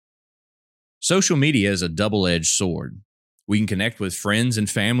Social media is a double-edged sword. We can connect with friends and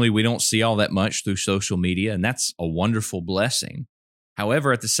family we don't see all that much through social media, and that's a wonderful blessing.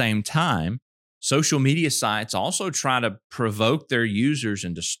 However, at the same time, social media sites also try to provoke their users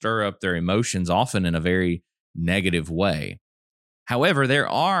and to stir up their emotions, often in a very negative way. However, there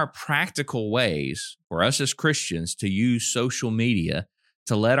are practical ways for us as Christians to use social media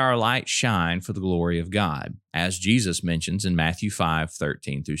to let our light shine for the glory of God, as Jesus mentions in Matthew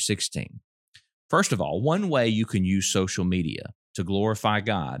 5:13 through 16. First of all, one way you can use social media to glorify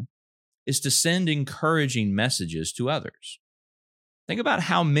God is to send encouraging messages to others. Think about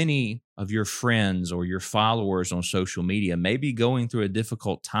how many of your friends or your followers on social media may be going through a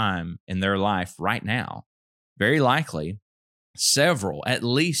difficult time in their life right now. Very likely, at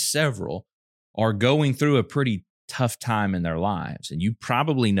least several, are going through a pretty tough time in their lives, and you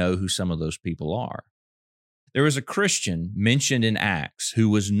probably know who some of those people are. There was a Christian mentioned in Acts who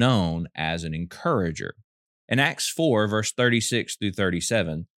was known as an encourager. In Acts 4, verse 36 through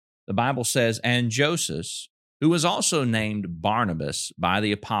 37, the Bible says, "And Joseph, who was also named Barnabas by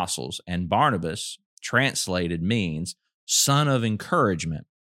the apostles," and Barnabas, translated, means son of encouragement.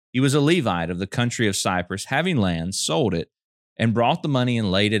 "He was a Levite of the country of Cyprus, having land, sold it, and brought the money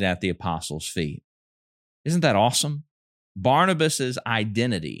and laid it at the apostles' feet." Isn't that awesome? Barnabas's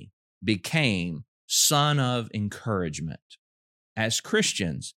identity became son of encouragement. As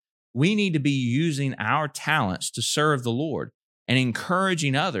Christians, we need to be using our talents to serve the Lord, and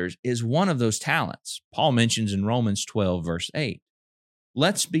encouraging others is one of those talents. Paul mentions in Romans 12, verse 8.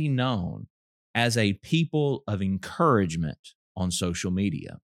 Let's be known as a people of encouragement on social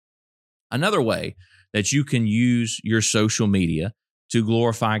media. Another way that you can use your social media to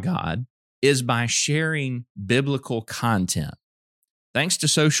glorify God is by sharing biblical content. Thanks to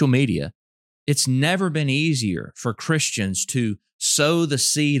social media, it's never been easier for Christians to sow the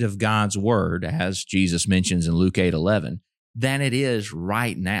seed of God's word, as Jesus mentions in Luke 8:11, than it is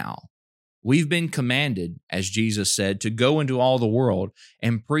right now. We've been commanded, as Jesus said, to go into all the world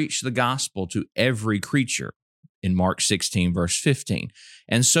and preach the gospel to every creature in Mark 16, verse 15.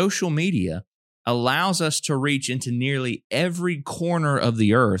 And social media allows us to reach into nearly every corner of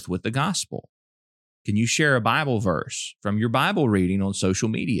the earth with the gospel. Can you share a Bible verse from your Bible reading on social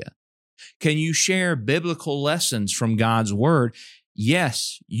media? Can you share biblical lessons from God's word?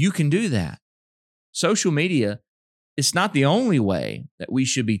 Yes, you can do that. Social media, it's not the only way that we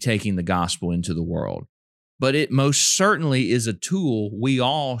should be taking the gospel into the world, but it most certainly is a tool we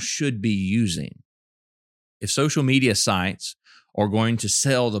all should be using. If social media sites are going to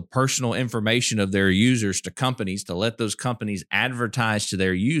sell the personal information of their users to companies to let those companies advertise to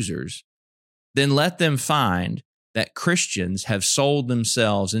their users, then let them find that Christians have sold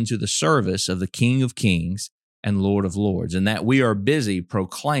themselves into the service of the King of Kings and Lord of Lords, and that we are busy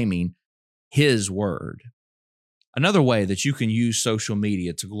proclaiming His word. Another way that you can use social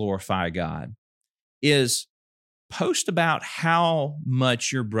media to glorify God is post about how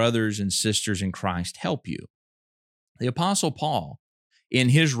much your brothers and sisters in Christ help you. The Apostle Paul, in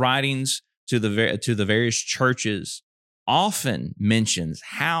his writings to the various churches, often mentions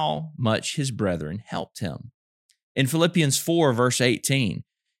how much his brethren helped him. In Philippians 4, verse 18,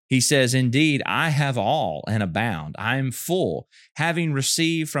 he says, "Indeed, I have all and abound. I am full, having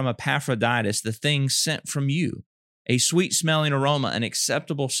received from Epaphroditus the things sent from you, a sweet-smelling aroma, an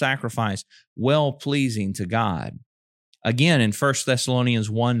acceptable sacrifice, well-pleasing to God." Again, in 1 Thessalonians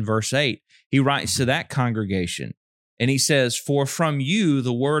 1, verse 8, he writes to that congregation, and he says, "For from you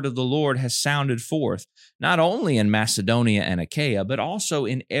the word of the Lord has sounded forth, not only in Macedonia and Achaia, but also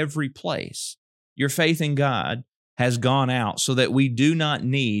in every place. Your faith in God has gone out so that we do not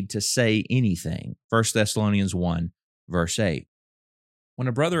need to say anything." 1 Thessalonians 1, verse 8. When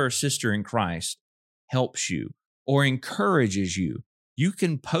a brother or sister in Christ helps you or encourages you, you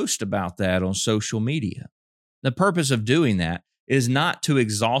can post about that on social media. The purpose of doing that is not to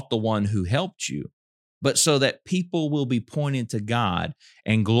exalt the one who helped you, but so that people will be pointed to God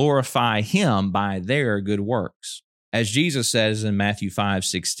and glorify Him by their good works. As Jesus says in Matthew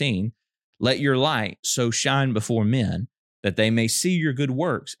 5:16, "Let your light so shine before men that they may see your good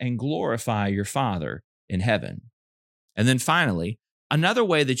works and glorify your Father in heaven." And then finally, another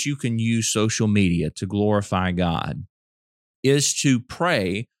way that you can use social media to glorify God is to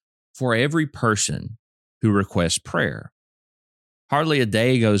pray for every person who requests prayer. Hardly a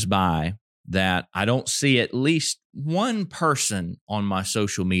day goes by that I don't see at least one person on my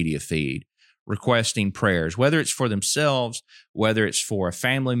social media feed requesting prayers, whether it's for themselves, whether it's for a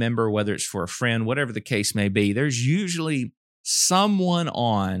family member, whether it's for a friend, whatever the case may be. There's usually someone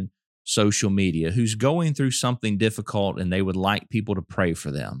on social media who's going through something difficult and they would like people to pray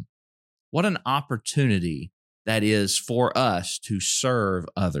for them. What an opportunity that is for us to serve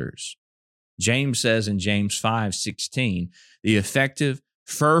others. James says in James 5:16, the effective,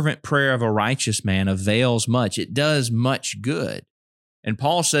 fervent prayer of a righteous man avails much. It does much good. And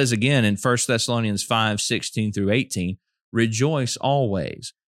Paul says again in 1 Thessalonians 5:16 through 18, rejoice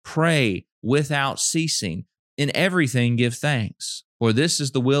always, pray without ceasing, in everything give thanks, for this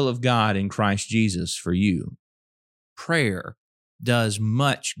is the will of God in Christ Jesus for you. Prayer does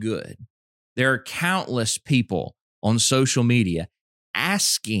much good. There are countless people on social media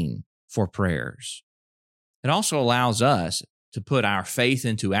asking for prayers. It also allows us to put our faith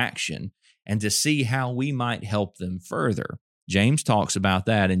into action and to see how we might help them further. James talks about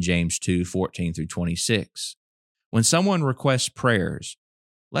that in James 2:14 through 26. When someone requests prayers,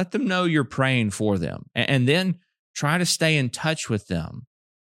 let them know you're praying for them, and then try to stay in touch with them.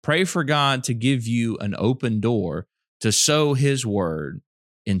 Pray for God to give you an open door to sow His word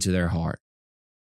into their heart.